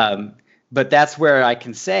 But that's where I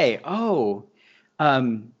can say,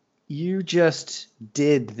 you just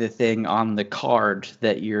did the thing on the card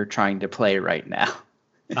that you're trying to play right now.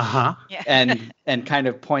 Uh-huh. Yeah. and kind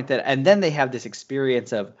of point that, and then they have this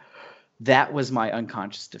experience of, that was my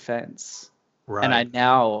unconscious defense. Right. And I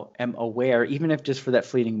now am aware, even if just for that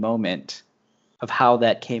fleeting moment, of how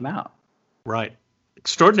that came out. Right.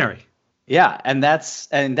 Extraordinary. Yeah, and that's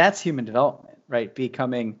human development, right?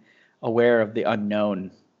 Becoming aware of the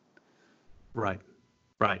unknown. Right.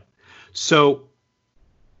 So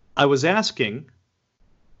I was asking,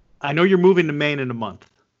 I know you're moving to Maine in a month.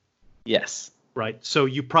 Yes. Right. So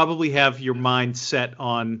you probably have your mind set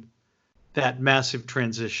on that massive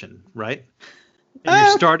transition, right? And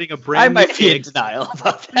you're starting a brand new I might be in denial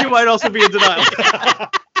about that. You might also be in denial.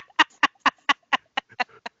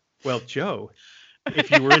 Well, Joe,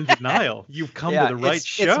 if you were in denial, you've come to the right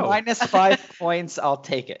show. It's -5 points. I'll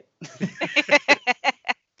take it.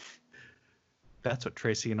 That's what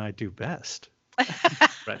Tracy and I do best.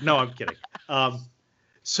 Right. No, I'm kidding.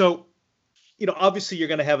 So, obviously you're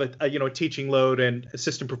going to have a teaching load and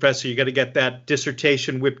assistant professor. You got to get that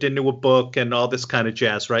dissertation whipped into a book and all this kind of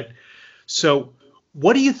jazz, right? So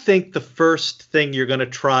what do you think the first thing you're going to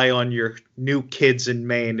try on your new kids in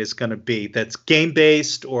Maine is going to be that's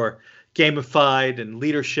game-based or gamified and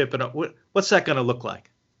leadership? And what's that going to look like?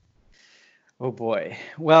 Oh, boy.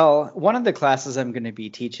 Well, one of the classes I'm going to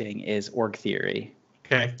be teaching is org theory.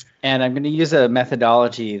 Okay. And I'm going to use a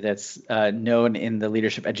methodology that's known in the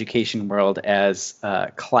leadership education world as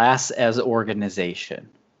class as organization.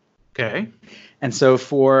 Okay. And so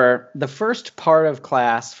for the first part of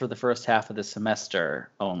class, for the first half of the semester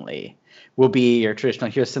only, will be your traditional,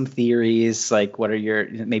 here's some theories, like what are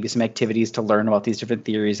maybe some activities to learn about these different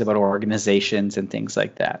theories about organizations and things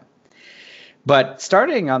like that. But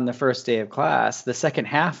starting on the first day of class, the second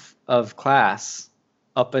half of class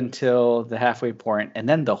up until the halfway point, and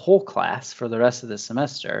then the whole class for the rest of the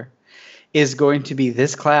semester, is going to be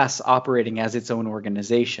this class operating as its own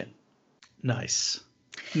organization. Nice.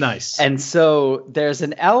 And so there's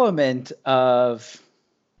an element of,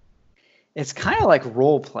 it's kind of like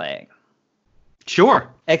role playing. Sure.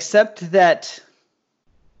 Except that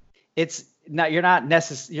you're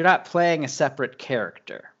not playing a separate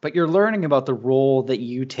character, but you're learning about the role that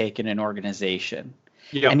you take in an organization.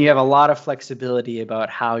 Yep. And you have a lot of flexibility about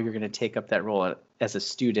how you're going to take up that role as a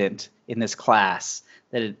student in this class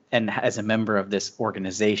and as a member of this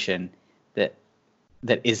organization that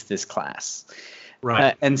is this class.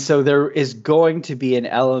 Right. And so there is going to be an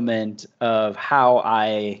element of how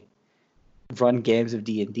I run games of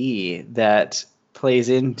D&D that plays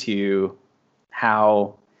into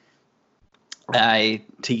how I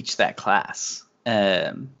teach that class.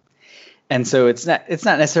 And so it's not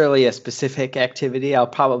necessarily a specific activity. I'll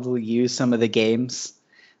probably use some of the games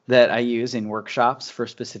that I use in workshops for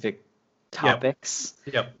specific topics.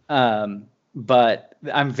 Yep. But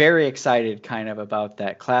I'm very excited kind of about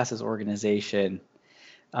that class's organization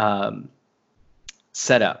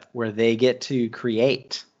setup where they get to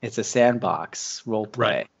create. It's a sandbox role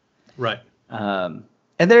play. Right. And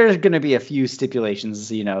there's going to be a few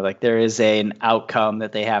stipulations, like there is an outcome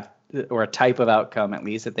that they have, or a type of outcome at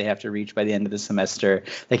least, that they have to reach by the end of the semester.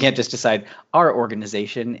 They can't just decide our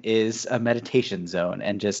organization is a meditation zone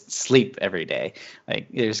and just sleep every day. Like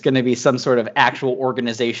there's going to be some sort of actual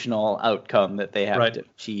organizational outcome that they have to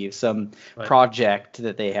achieve, some project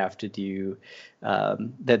that they have to do,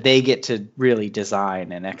 that they get to really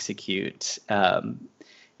design and execute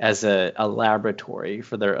as a laboratory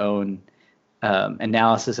for their own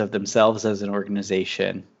analysis of themselves as an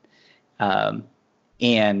organization.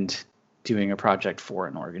 And doing a project for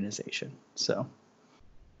an organization. So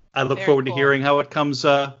I look forward to hearing how it comes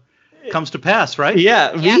to pass, right?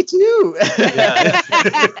 Yeah, me too.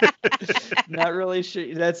 Not really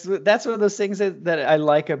sure. That's one of those things that I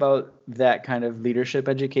like about that kind of leadership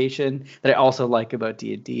education, that I also like about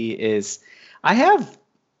D&D, is I have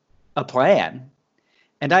a plan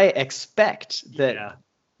and I expect that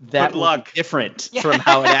will be different from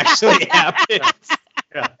how it actually happens.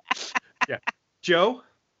 Yeah. Joe,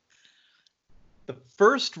 the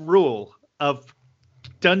first rule of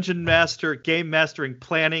Dungeon Master game mastering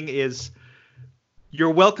planning is you're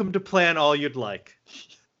welcome to plan all you'd like,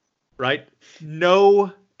 right?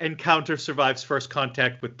 No encounter survives first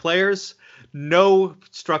contact with players. No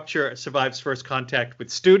structure survives first contact with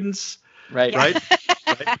students. Right.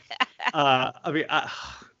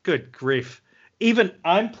 Good grief. Even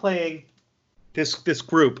I'm playing this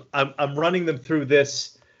group. I'm running them through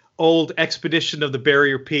this old Expedition of the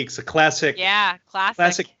Barrier Peaks, a classic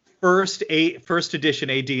first edition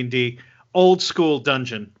AD&D, old school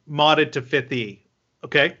dungeon, modded to 5th E.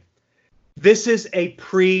 Okay, this is a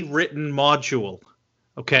pre-written module.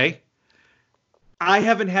 Okay, I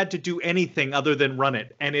haven't had to do anything other than run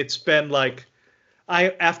it, and it's been like,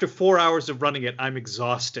 after 4 hours of running it, I'm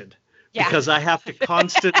exhausted because I have to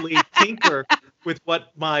constantly tinker with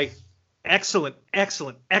what my excellent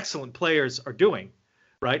players are doing.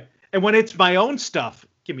 Right. And when it's my own stuff,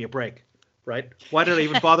 give me a break. Right. Why did I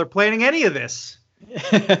even bother planning any of this?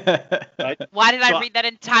 Right? Why did I read that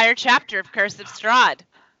entire chapter of Curse of Strahd?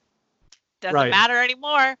 Doesn't matter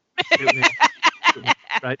anymore.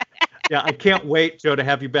 Right. Yeah. I can't wait, Joe, to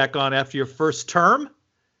have you back on after your first term.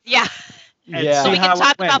 Yeah. So we can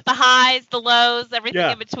talk about the highs, the lows,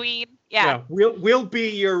 everything in between. Yeah. We'll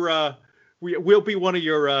be your we'll be one of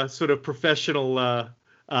your sort of professional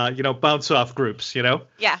bounce off groups,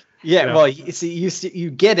 Yeah. Well, you see,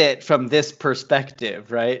 you get it from this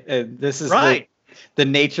perspective, right? And this is the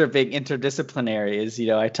nature of being interdisciplinary. Is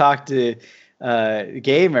I talk to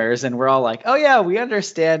gamers, and we're all like, oh yeah, we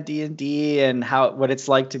understand D&D and what it's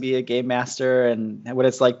like to be a game master and what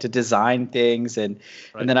it's like to design things, and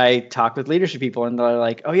then I talk with leadership people, and they're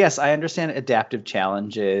like, oh yes, I understand adaptive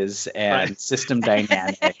challenges and system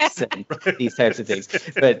dynamics and these types of things.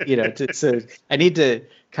 But so I need to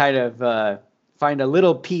kind of find a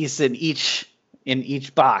little piece in each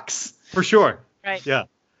box. For sure. Right. Yeah.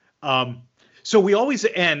 So we always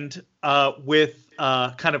end with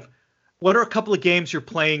kind of, what are a couple of games you're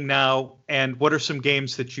playing now, and what are some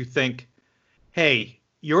games that you think, hey,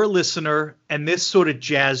 you're a listener and this sort of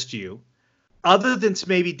jazzed you, other than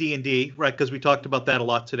maybe D&D, right? Because we talked about that a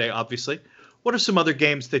lot today, obviously. What are some other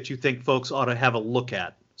games that you think folks ought to have a look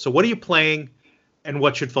at? So what are you playing, and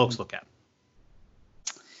what should folks look at?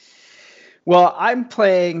 Well, I'm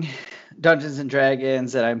playing Dungeons and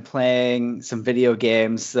Dragons, and I'm playing some video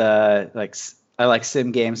games. I like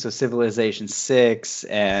sim games, so Civilization 6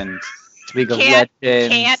 and League of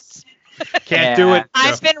Legends. Can't do it.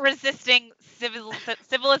 I've been resisting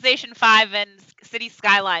Civilization 5 and City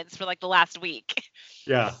Skylines for like the last week.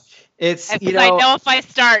 Yeah. It's I know if I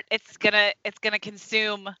start, it's gonna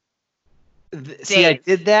consume. See, I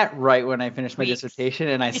did that right when I finished my dissertation,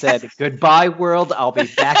 and I said, "Goodbye, world. I'll be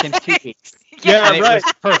back in 2 weeks." And it was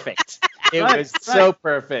perfect. It was so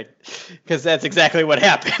perfect, because that's exactly what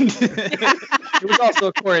happened. It was also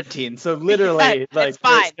a quarantine, so literally, there's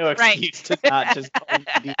no excuse to not just go and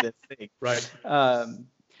do this thing. Right.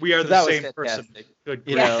 We are the same person. Good.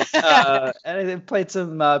 And I played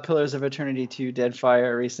some Pillars of Eternity 2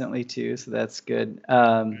 Deadfire recently too, so that's good.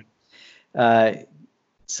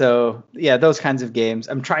 So yeah, those kinds of games.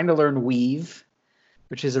 I'm trying to learn Weave,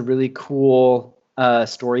 which is a really cool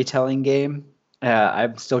storytelling game.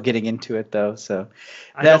 I'm still getting into it though, so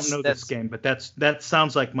I don't know this game, but that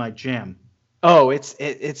sounds like my jam. Oh,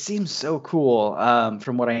 it seems so cool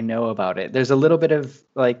from what I know about it. There's a little bit of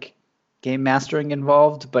like game mastering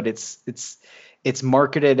involved, but it's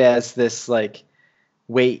marketed as this like,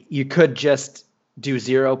 wait, you could just do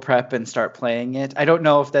zero prep and start playing it. I don't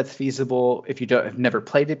know if that's feasible if you have never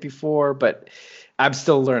played it before, but I'm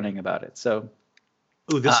still learning about it. So,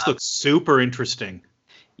 ooh, this looks super interesting.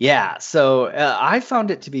 Yeah, so I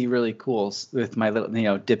found it to be really cool with my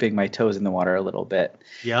little, dipping my toes in the water a little bit.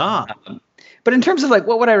 Yeah. But in terms of like,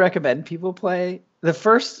 what would I recommend people play? The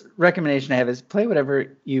first recommendation I have is play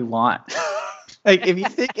whatever you want. Like, if you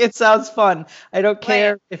think it sounds fun, I don't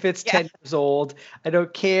care if it's 10 years old. I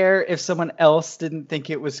don't care if someone else didn't think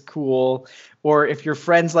it was cool, or if your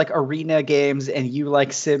friends like arena games and you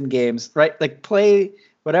like sim games, right? Like, play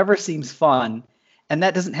whatever seems fun. And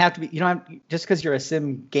that doesn't have to be, just because you're a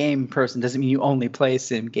sim game person doesn't mean you only play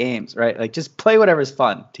sim games, right? Like, just play whatever's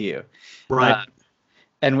fun to you. Right.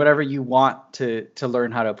 And whatever you want to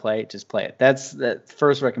learn how to play, just play it. That's the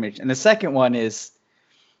first recommendation. And the second one is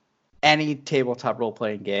any tabletop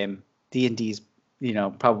role-playing game. D&D's,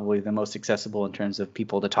 probably the most accessible in terms of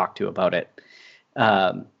people to talk to about it.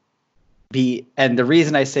 And the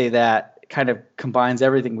reason I say that kind of combines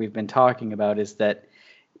everything we've been talking about is that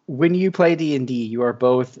when you play D&D, you are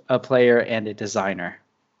both a player and a designer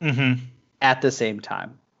at the same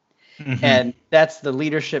time. Mm-hmm. And that's the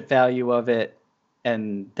leadership value of it.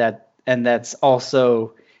 And that's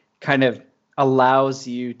also kind of allows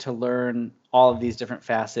you to learn all of these different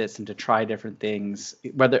facets and to try different things,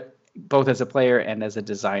 whether both as a player and as a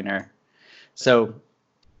designer. So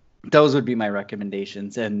those would be my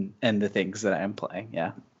recommendations and the things that I'm playing.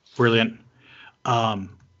 Yeah. Brilliant.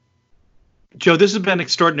 Joe, this has been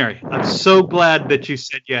extraordinary. I'm so glad that you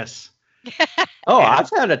said yes. I've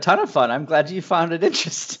had a ton of fun. I'm glad you found it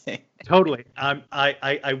interesting. Totally.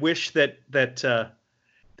 I wish that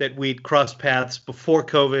we'd crossed paths before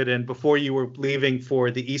COVID and before you were leaving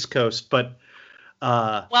for the East Coast. But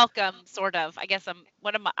welcome, sort of. I guess I'm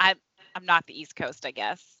not the East Coast. I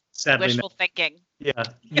guess. Sadly, wishful thinking. Yeah,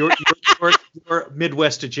 you're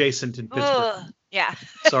Midwest adjacent in Pittsburgh. Yeah.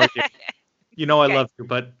 Sorry. I Okay. love you,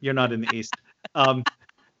 but you're not in the East.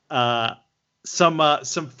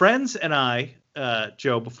 Some friends and I,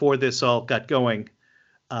 Joe, before this all got going,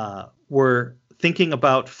 were thinking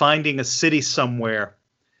about finding a city somewhere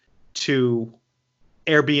to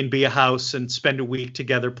Airbnb a house and spend a week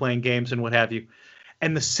together playing games and what have you.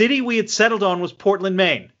 And the city we had settled on was Portland,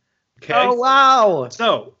 Maine. Okay. Oh, wow.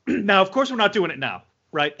 So now, of course, we're not doing it now,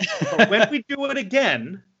 right? But when we do it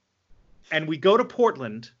again and we go to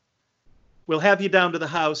Portland, we'll have you down to the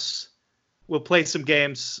house. We'll play some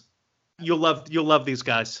games. You'll love these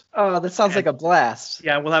guys. Oh, that sounds like a blast.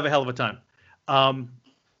 Yeah, we'll have a hell of a time.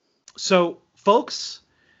 So, folks,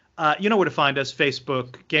 you know where to find us,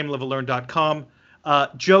 Facebook, GameLiveAndLearn.com.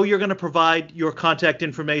 Joe, you're going to provide your contact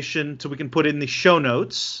information so we can put in the show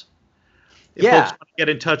notes. If folks want to get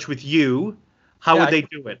in touch with you, how would they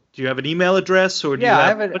do it? Do you have an email address, or do you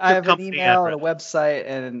have I have an email and a website,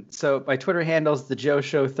 and so my Twitter handle is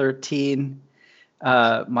thejoeshow13.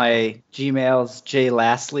 My Gmail's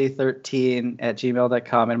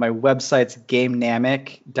jlastly13@gmail.com, and my website's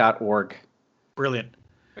GameNamic.org. Brilliant.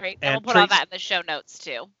 Great. And we'll put all that in the show notes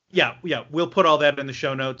too. Yeah, we'll put all that in the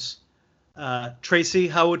show notes. Tracy,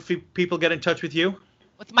 how would people get in touch with you?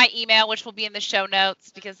 With my email, which will be in the show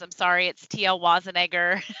notes, because I'm sorry, it's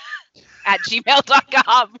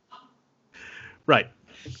tlwazenegger@gmail.com. Right.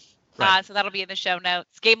 So that'll be in the show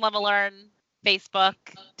notes. Game Level Learn, Facebook,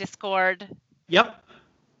 Discord. Yep.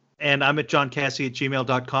 And I'm at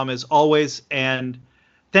johncassey@gmail.com as always. And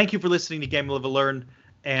thank you for listening to Game Level Learn.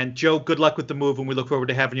 And Joe, good luck with the move, and we look forward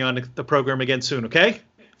to having you on the program again soon, okay?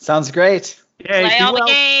 Sounds great. Yay, play all the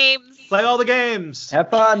games. Play all the games.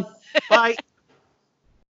 Have fun. Bye.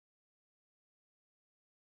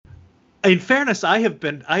 In fairness, I have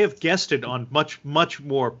guested on much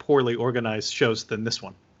more poorly organized shows than this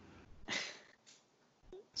one.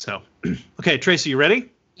 So, okay, Tracy, you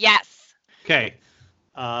ready? Yes. Okay.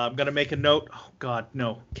 I'm going to make a note. Oh, God,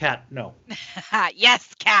 no. Cat, no.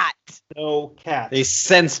 Yes, cat. No cat. They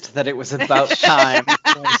sensed that it was about time.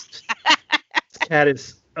 Cat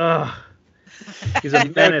is, he's a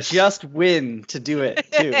menace. Just win to do it,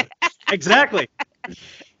 too. Exactly.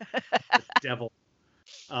 Devil.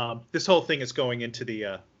 This whole thing is going into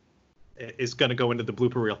the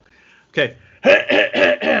blooper reel. Okay.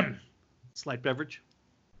 Slight beverage.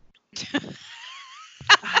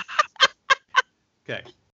 Okay.